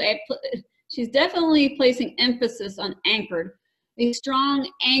 She's definitely placing emphasis on anchored, a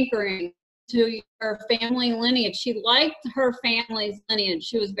strong anchoring to her family lineage. She liked her family's lineage.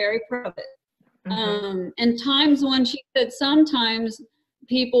 She was very proud of it. And times when she said sometimes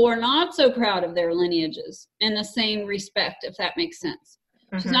people were not so proud of their lineages in the same respect, if that makes sense.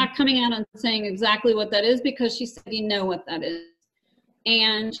 She's not coming out and saying exactly what that is, because she said, you know what that is.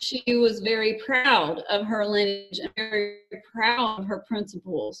 And she was very proud of her lineage and very proud of her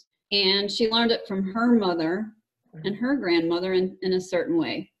principles. And she learned it from her mother and her grandmother in a certain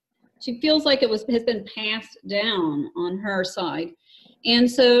way. She feels like has been passed down on her side.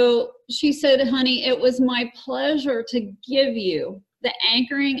 And so she said, honey, it was my pleasure to give you the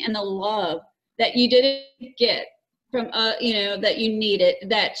anchoring and the love that you didn't get from, that you needed,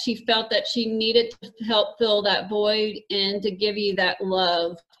 that she felt that she needed to help fill that void and to give you that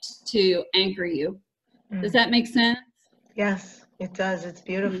love to anchor you. Does that make sense? Yes, it does. It's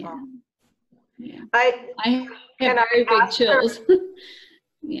beautiful. Yeah. I have very big chills.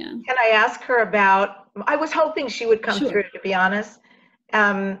 Yeah. Can I ask her about, I was hoping she would come through, to be honest.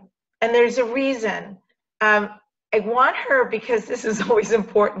 And there's a reason. I want her, because this is always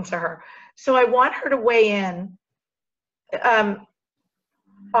important to her. So I want her to weigh in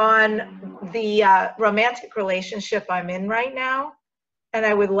on the romantic relationship I'm in right now. And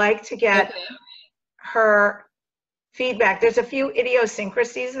I would like to get her feedback. There's a few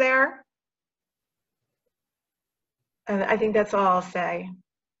idiosyncrasies there. And I think that's all I'll say.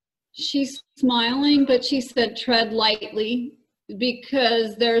 She's smiling, but she said tread lightly,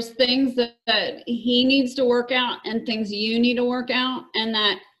 because there's things that he needs to work out and things you need to work out, and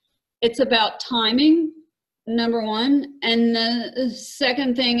that it's about timing, number one. And the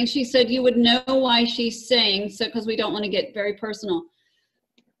second thing is, she said you would know why she's saying, so because we don't want to get very personal.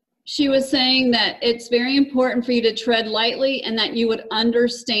 She was saying that it's very important for you to tread lightly and that you would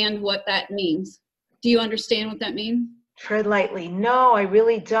understand what that means. Do you understand what that means? Tread lightly. No, I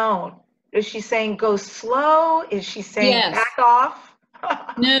really don't. Is she saying go slow? Is she saying back off?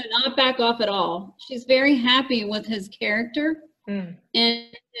 No, not back off at all. She's very happy with his character and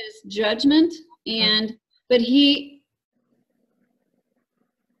his judgment. But she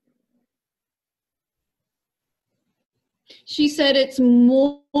said it's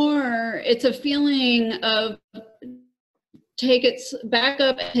a feeling of take it back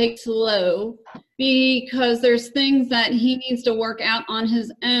up, take it slow, because there's things that he needs to work out on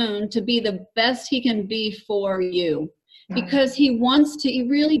his own to be the best he can be for you. Because he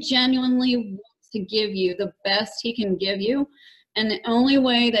really genuinely wants to give you the best he can give you. And the only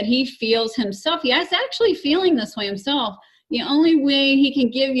way that he feels himself, he is actually feeling this way himself, the only way he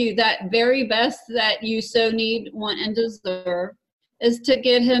can give you that very best that you so need, want, and deserve is to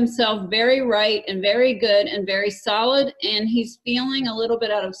get himself very right and very good and very solid. And he's feeling a little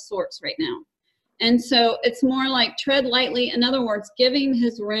bit out of sorts right now. And so it's more like tread lightly. In other words, giving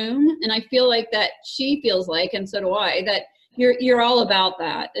his room. And I feel like that she feels like, and so do I, that you're all about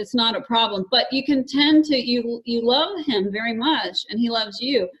that. It's not a problem, but you can tend to, you love him very much and he loves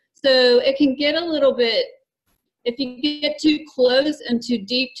you. So it can get a little bit, if you get too close and too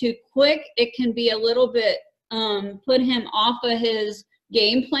deep, too quick, it can be a little bit, put him off of his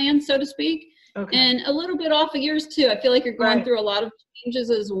game plan, so to speak. And a little bit off of yours too. I feel like you're going through a lot of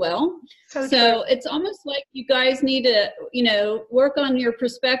changes as well. So it's almost like you guys need to, work on your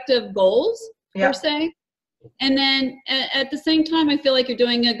prospective goals per se. And then at the same time, I feel like you're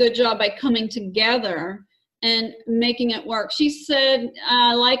doing a good job by coming together and making it work. She said,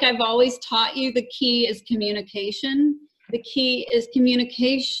 like I've always taught you, the key is communication. The key is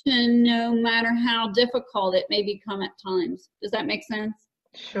communication, no matter how difficult it may become at times. Does that make sense?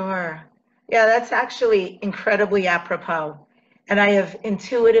 Sure. Yeah, that's actually incredibly apropos. And I have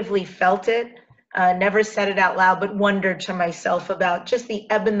intuitively felt it, never said it out loud, but wondered to myself about just the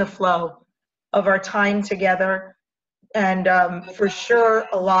ebb and the flow of our time together. And for sure,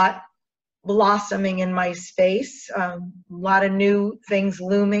 a lot blossoming in my space, a lot of new things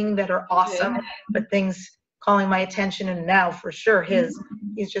looming that are awesome, but things calling my attention, and now for sure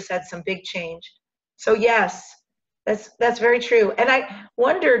he's just had some big change. So yes, that's very true. And I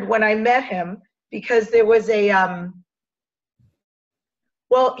wondered when I met him, because there was a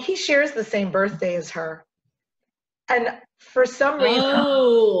well, he shares the same birthday as her, and for some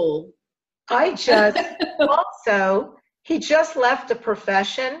reason I just also, he just left a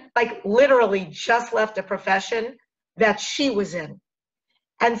profession, like literally just left a profession that she was in.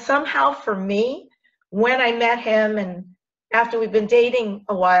 And somehow for me, when I met him and after we've been dating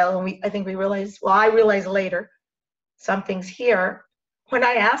a while, and I think we realized, well, I realized later, something's here. When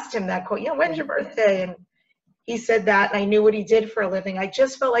I asked him that quote, when's your birthday? And he said that, and I knew what he did for a living. I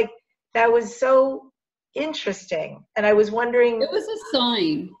just felt like that was so interesting. And I was wondering. It was a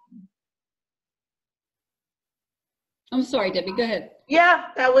sign. I'm sorry, Debbie, go ahead. Yeah,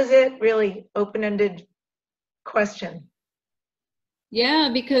 that was it, really open-ended question. Yeah,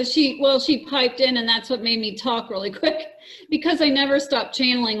 because she piped in, and that's what made me talk really quick, because I never stop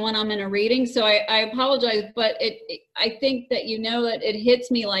channeling when I'm in a reading. So I apologize, but I think that that it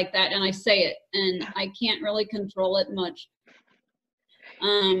hits me like that, and I say it, and I can't really control it much.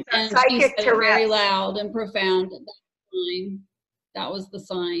 And she said it very loud and profound. That was the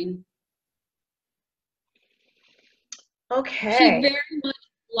sign. Okay. She very much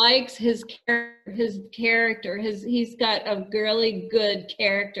likes his character. He's got a really good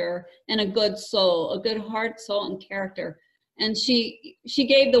character and a good soul, a good heart, soul, and character. And she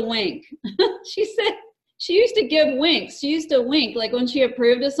gave the wink. She said she used to give winks. She used to wink, like when she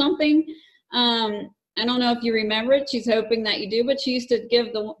approved of something. I don't know if you remember it. She's hoping that you do, but she used to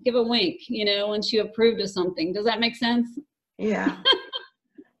give a wink, when she approved of something. Does that make sense? Yeah.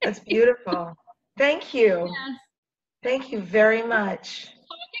 That's beautiful. Thank you. Yes. Thank you very much.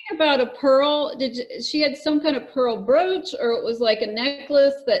 Talking about a pearl, she had some kind of pearl brooch, or it was like a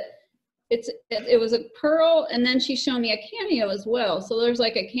necklace that it was a pearl, and then she showed me a cameo as well. So there's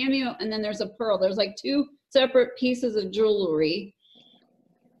like a cameo, and then there's a pearl. There's like two separate pieces of jewelry.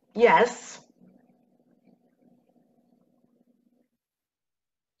 Yes.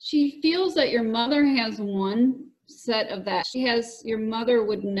 She feels that your mother has one set of that. Your mother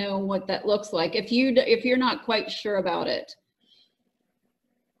would know what that looks like if you're not quite sure about it.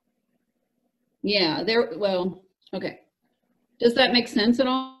 Yeah, okay. Does that make sense at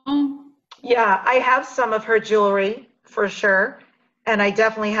all? Yeah, I have some of her jewelry for sure. And I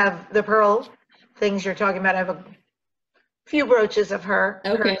definitely have the pearl things you're talking about. I have a few brooches of hers,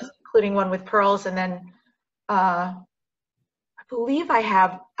 including one with pearls. And then I believe I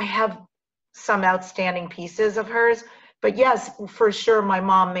have some outstanding pieces of hers. But yes, for sure, my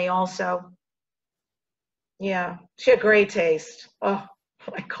mom may also. Yeah, she had great taste. Oh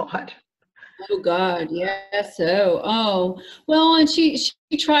my God. Oh God, yes. Oh, well, and she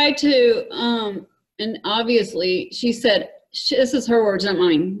tried to, and obviously she said, this is her words, not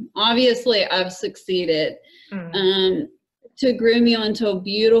mine. Obviously, I've succeeded to groom you into a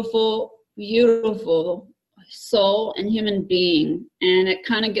beautiful, beautiful soul and human being. And it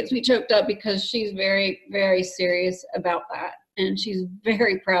kind of gets me choked up because she's very, very serious about that. And she's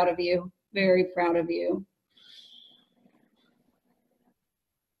very proud of you, very proud of you.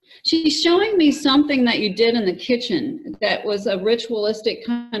 She's showing me something that you did in the kitchen that was a ritualistic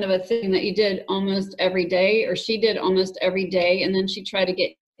kind of a thing that you did almost every day, or she did almost every day, and then she tried to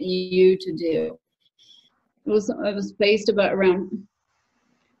get you to do. It was based around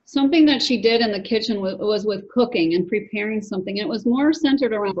something that she did in the kitchen was with cooking and preparing something. It was more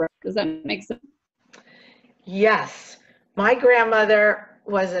centered around bread. Does that make sense? Yes. My grandmother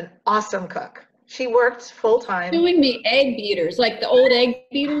was an awesome cook. She worked full time. Doing the egg beaters, like the old egg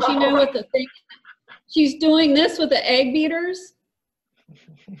beaters, with the thing. She's doing this with the egg beaters.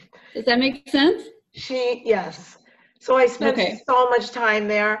 Does that make sense? Yes. So I spent so much time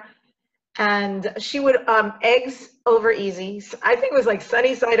there, and she would eggs over easy. I think it was like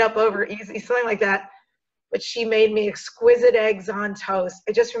sunny side up over easy, something like that. But she made me exquisite eggs on toast.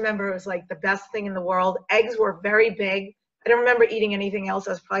 I just remember it was like the best thing in the world. Eggs were very big. I don't remember eating anything else.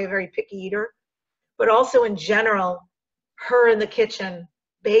 I was probably a very picky eater. but also in general, her in the kitchen,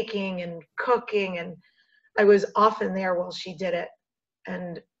 baking and cooking. And I was often there while she did it.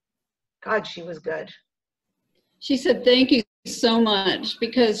 And God, she was good. She said, thank you so much,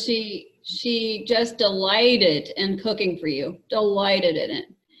 because she just delighted in cooking for you, delighted in it.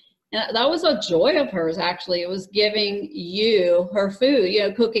 And that was a joy of hers, actually. It was giving you her food, you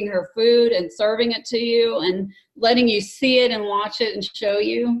know, cooking her food and serving it to you and letting you see it and watch it and show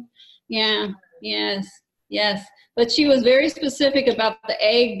you. Yeah, yes, yes. But she was very specific about the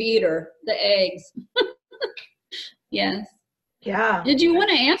egg beater, the eggs. Yes. Yeah. Did you want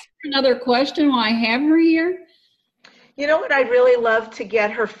to ask her another question while I have her here? You know what I'd really love to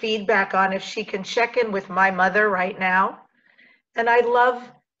get her feedback on, if she can check in with my mother right now. And I'd love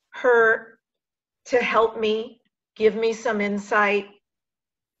her to help me, give me some insight,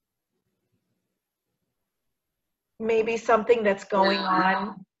 maybe something that's going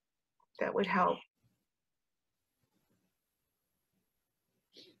on that would help.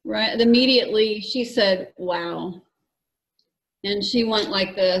 Right. Immediately she said, wow. And she went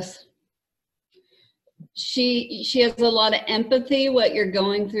like this. She has a lot of empathy, what you're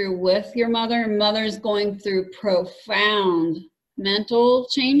going through with your mother. Mother's going through profound mental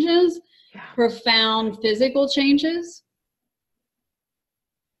changes, profound physical changes.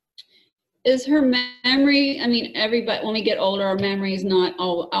 Is her memory, I mean, everybody, when we get older, our memory is not,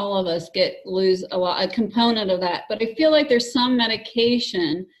 all of us lose a component of that. But I feel like there's some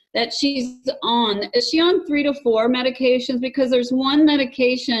medication that she's on. Is she on 3 to 4 medications? Because there's one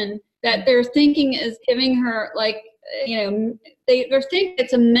medication that they're thinking is giving her, like, you know, they're thinking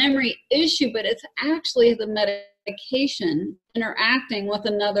it's a memory issue, but it's actually the medication interacting with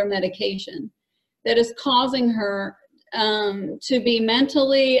another medication that is causing her to be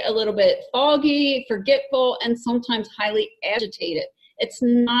mentally a little bit foggy, forgetful, and sometimes highly agitated. It's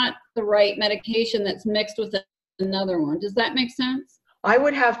not the right medication that's mixed with another one. Does that make sense? I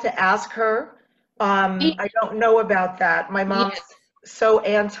would have to ask her. I don't know about that. My mom's so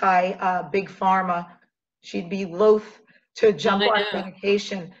anti big pharma. She'd be loath to jump on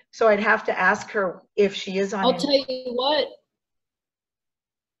medication. So I'd have to ask her if she is on. I'll tell you what.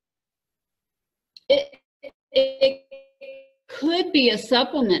 It could be a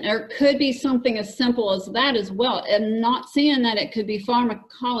supplement, or it could be something as simple as that as well. I'm not seeing that it could be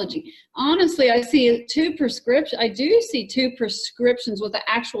pharmacology. Honestly, I see I do see 2 prescriptions with the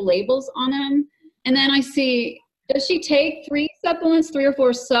actual labels on them. And then I see, does she take 3 supplements, 3 or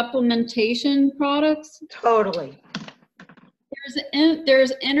 4 supplementation products? Totally.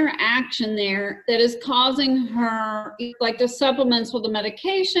 There's interaction there that is causing her, like the supplements with the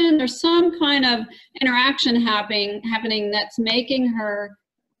medication, there's some kind of interaction happening that's making her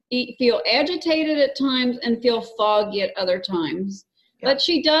feel agitated at times and feel foggy at other times. But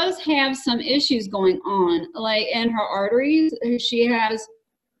she does have some issues going on, like in her arteries.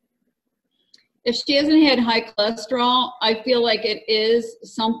 If she hasn't had high cholesterol, I feel like it is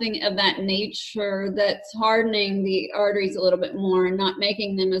something of that nature that's hardening the arteries a little bit more and not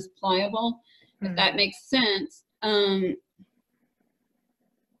making them as pliable, if that makes sense. A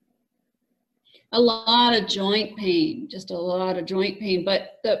lot of joint pain, just a lot of joint pain.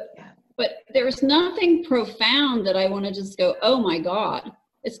 But there's nothing profound that I want to just go, oh my God.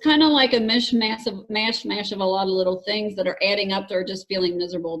 It's kind of like a mishmash of a lot of little things that are adding up to her just feeling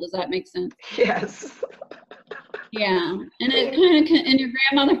miserable. Does that make sense? Yes. Yeah. And it kind of, and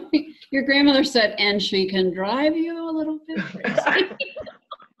your grandmother said, and she can drive you a little bit crazy.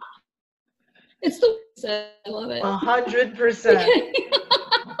 It's the, I love it. 100%.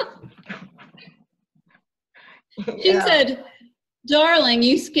 She said, darling,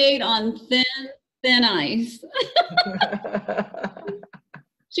 you skate on thin ice.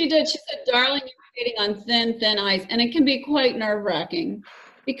 She did. She said, darling, you're skating on thin ice. And it can be quite nerve-wracking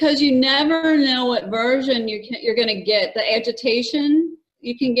because you never know what version you're going to get. The agitation,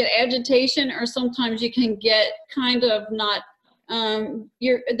 you can get agitation, or sometimes you can get kind of not,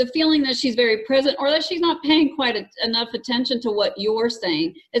 the feeling that she's very present, or that she's not paying quite enough attention to what you're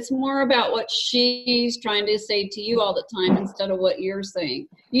saying. It's more about what she's trying to say to you all the time instead of what you're saying.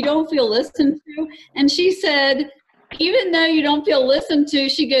 You don't feel listened to. And she said, even though you don't feel listened to,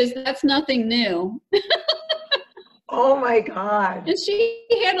 she goes, that's nothing new. Oh my God. And she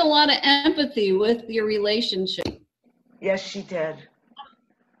had a lot of empathy with your relationship. Yes, she did.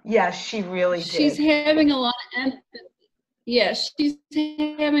 Yes, she really did. She's having a lot of empathy. Yes, she's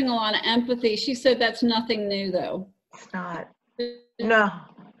having a lot of empathy. She said that's nothing new, though. It's not. No.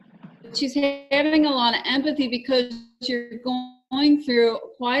 She's having a lot of empathy because you're going through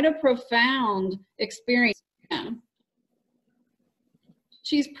quite a profound experience. Yeah.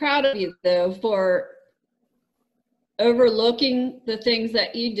 she's proud of you though for overlooking the things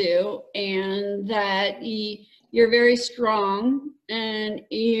that you do, and that you're very strong and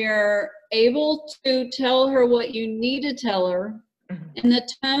you're able to tell her what you need to tell her in the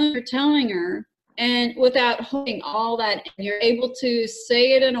tone you're telling her, and without holding all that. And you're able to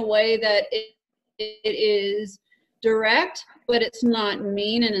say it in a way that it is direct, but it's not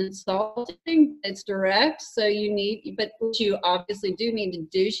mean and insulting. It's direct. So but what you obviously do need to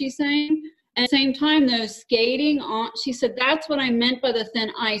do, she's saying. And at the same time, though, skating on, she said, that's what I meant by the thin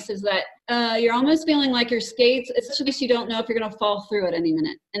ice, is that you're almost feeling like your skates, it's just you don't know if you're going to fall through at any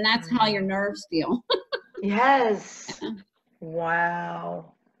minute. And that's how your nerves feel. Yes. Yeah.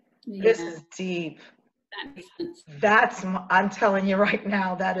 Wow. Yeah. This is deep. That makes sense. I'm telling you right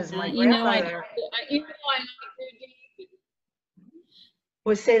now, that is my grandmother.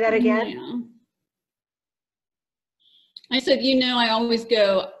 Well, say that again. Yeah. I said, I always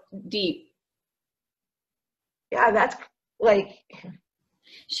go deep. Yeah, that's like.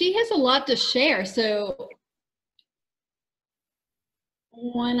 She has a lot to share. So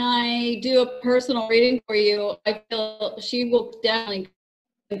when I do a personal reading for you, I feel she will definitely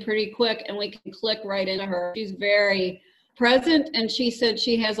come pretty quick and we can click right into her. She's very present, and she said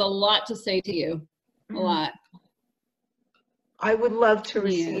she has a lot to say to you. A lot. I would love to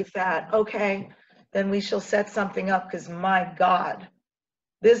receive that. Okay, then we shall set something up, because my God,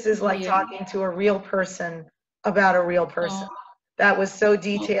 this is like talking to a real person about a real person. That was so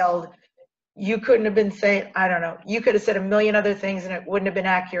detailed. You couldn't have been saying, I don't know, you could have said a million other things and it wouldn't have been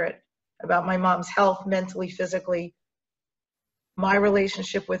accurate about my mom's health, mentally, physically, my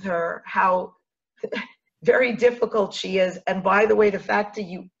relationship with her, how very difficult she is. And by the way, the fact that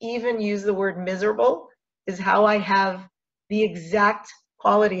you even use the word miserable is how I have the exact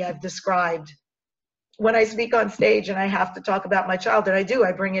quality I've described. When I speak on stage and I have to talk about my childhood,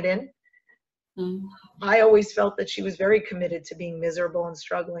 I bring it in. I always felt that she was very committed to being miserable and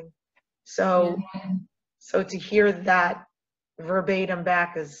struggling. So to hear that verbatim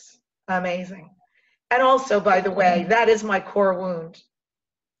back is amazing. And also, by the way, that is my core wound,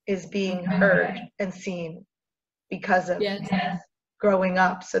 is being heard and seen because of growing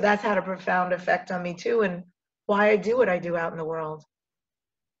up. So that's had a profound effect on me too, and why I do what I do out in the world.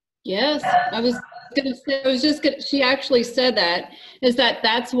 Yes, I was going to say, she actually said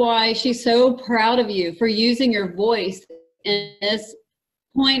that's why she's so proud of you for using your voice in this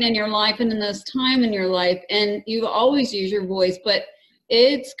point in your life and in this time in your life. And you always use your voice, but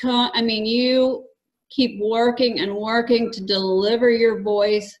you keep working and working to deliver your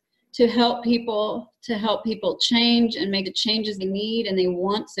voice to help people change and make the changes they need and they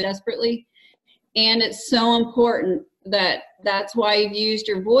want so desperately. And it's so important that's why you've used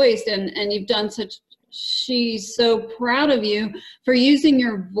your voice, and you've done she's so proud of you for using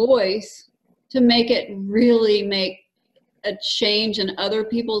your voice to make a change in other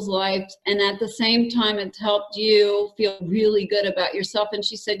people's lives. And at the same time, it's helped you feel really good about yourself. And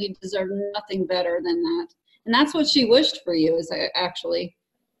she said you deserve nothing better than that. And that's what she wished for you, is actually.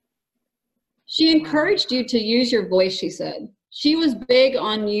 She encouraged you to use your voice, she said. She was big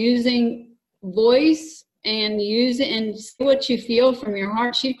on using voice and see what you feel from your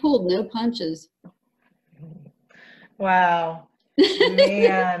heart. She pulled no punches. Wow.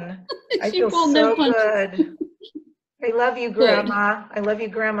 Man, I feel so good. I love you, Grandma. I love you,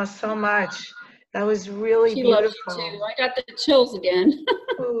 Grandma, so much. That was really beautiful. She loves you too. I got the chills again.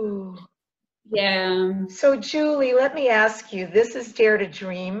 Ooh. Yeah. So, Julie, let me ask you, this is Dare to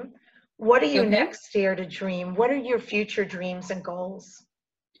Dream. What are you next, Dare to Dream? What are your future dreams and goals?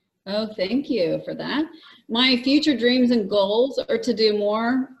 Oh, thank you for that. My future dreams and goals are to do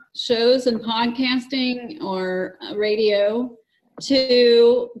more shows and podcasting or radio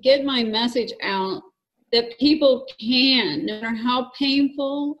to get my message out, that people can, no matter how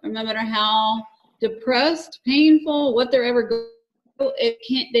painful or no matter how depressed, painful, what they're ever going through,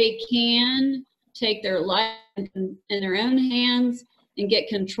 they can take their life in their own hands and get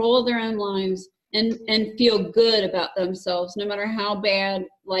control of their own lives and feel good about themselves, no matter how bad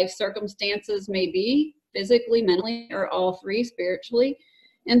life circumstances may be, physically, mentally, or all three, spiritually.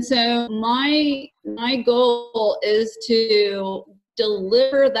 And so my goal is to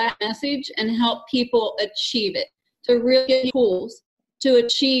deliver that message and help people achieve it, to really get tools to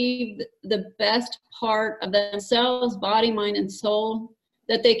achieve the best part of themselves, body, mind, and soul,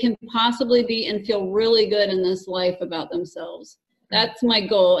 that they can possibly be and feel really good in this life about themselves. That's my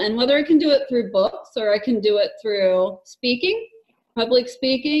goal. And whether I can do it through books or I can do it through speaking, public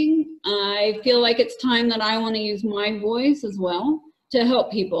speaking, I feel like it's time that I want to use my voice as well to help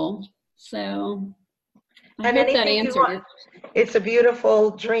people. So I hope that answered it. It's a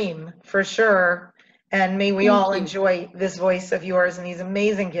beautiful dream for sure. And may we all Thank you. enjoy this voice of yours and these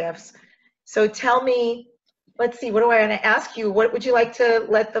amazing gifts. So tell me, let's see, what do I want to ask you? What would you like to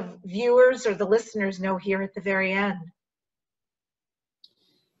let the viewers or the listeners know here at the very end?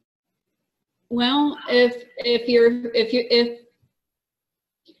 Well, if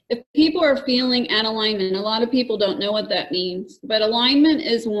people are feeling out of alignment, a lot of people don't know what that means, but alignment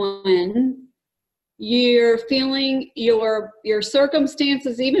is when you're feeling your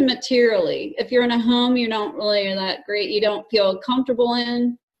circumstances, even materially. If you're in a home you don't really that great, you don't feel comfortable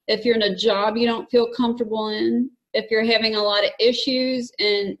in. If you're in a job you don't feel comfortable in. If you're having a lot of issues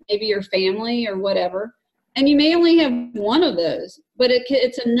in maybe your family or whatever, and you may only have one of those, but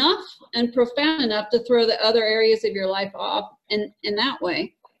it's enough and profound enough to throw the other areas of your life off in that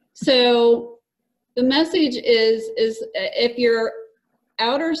way. So the message is if your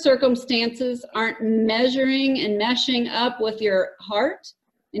outer circumstances aren't measuring and meshing up with your heart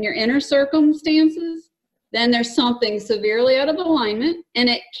and your inner circumstances, then there's something severely out of alignment, and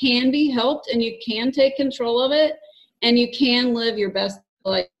it can be helped, and you can take control of it, and you can live your best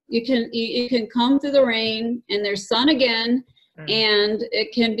life. You can come through the rain and there's sun again, and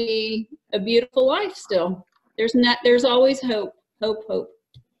it can be a beautiful life still. There's always hope.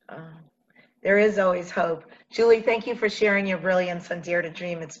 There is always hope. Julie, thank you for sharing your brilliance on Dare to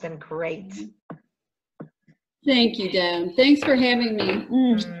Dream. It's been great. Thank you, Deb. Thanks for having me.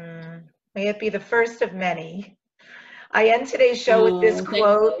 May it be the first of many. I end today's show with this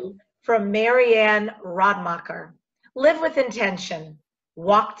quote from Marianne Rodmacher. Live with intention,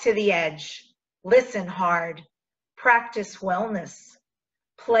 walk to the edge, listen hard, practice wellness,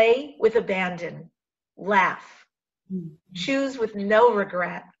 play with abandon, laugh, choose with no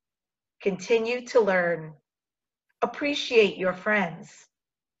regret, continue to learn, appreciate your friends,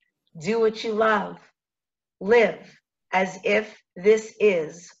 do what you love, live as if this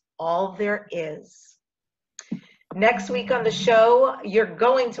is all there is. Next week on the show, you're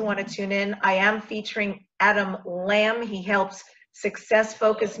going to want to tune in. I am featuring Adam Lamb. He helps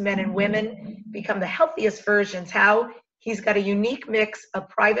success-focused men and women become the healthiest versions. How? He's got a unique mix of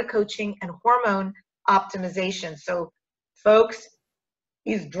private coaching and hormone optimization. So, folks,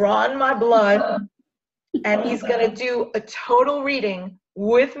 he's drawn my blood, and he's going to do a total reading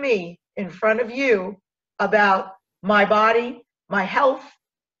with me in front of you about my body, my health,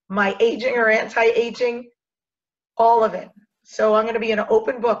 my aging or anti-aging, all of it. So I'm going to be an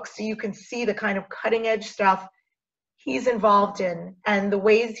open book so you can see the kind of cutting edge stuff he's involved in and the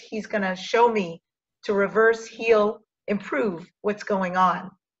ways he's going to show me to reverse, heal, improve what's going on.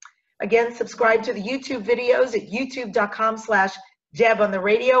 Again, subscribe to the YouTube videos at youtube.com/Deb on the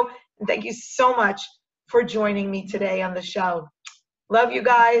radio. And thank you so much for joining me today on the show. Love you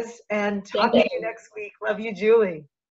guys, and talk to you next week. Love you, Julie.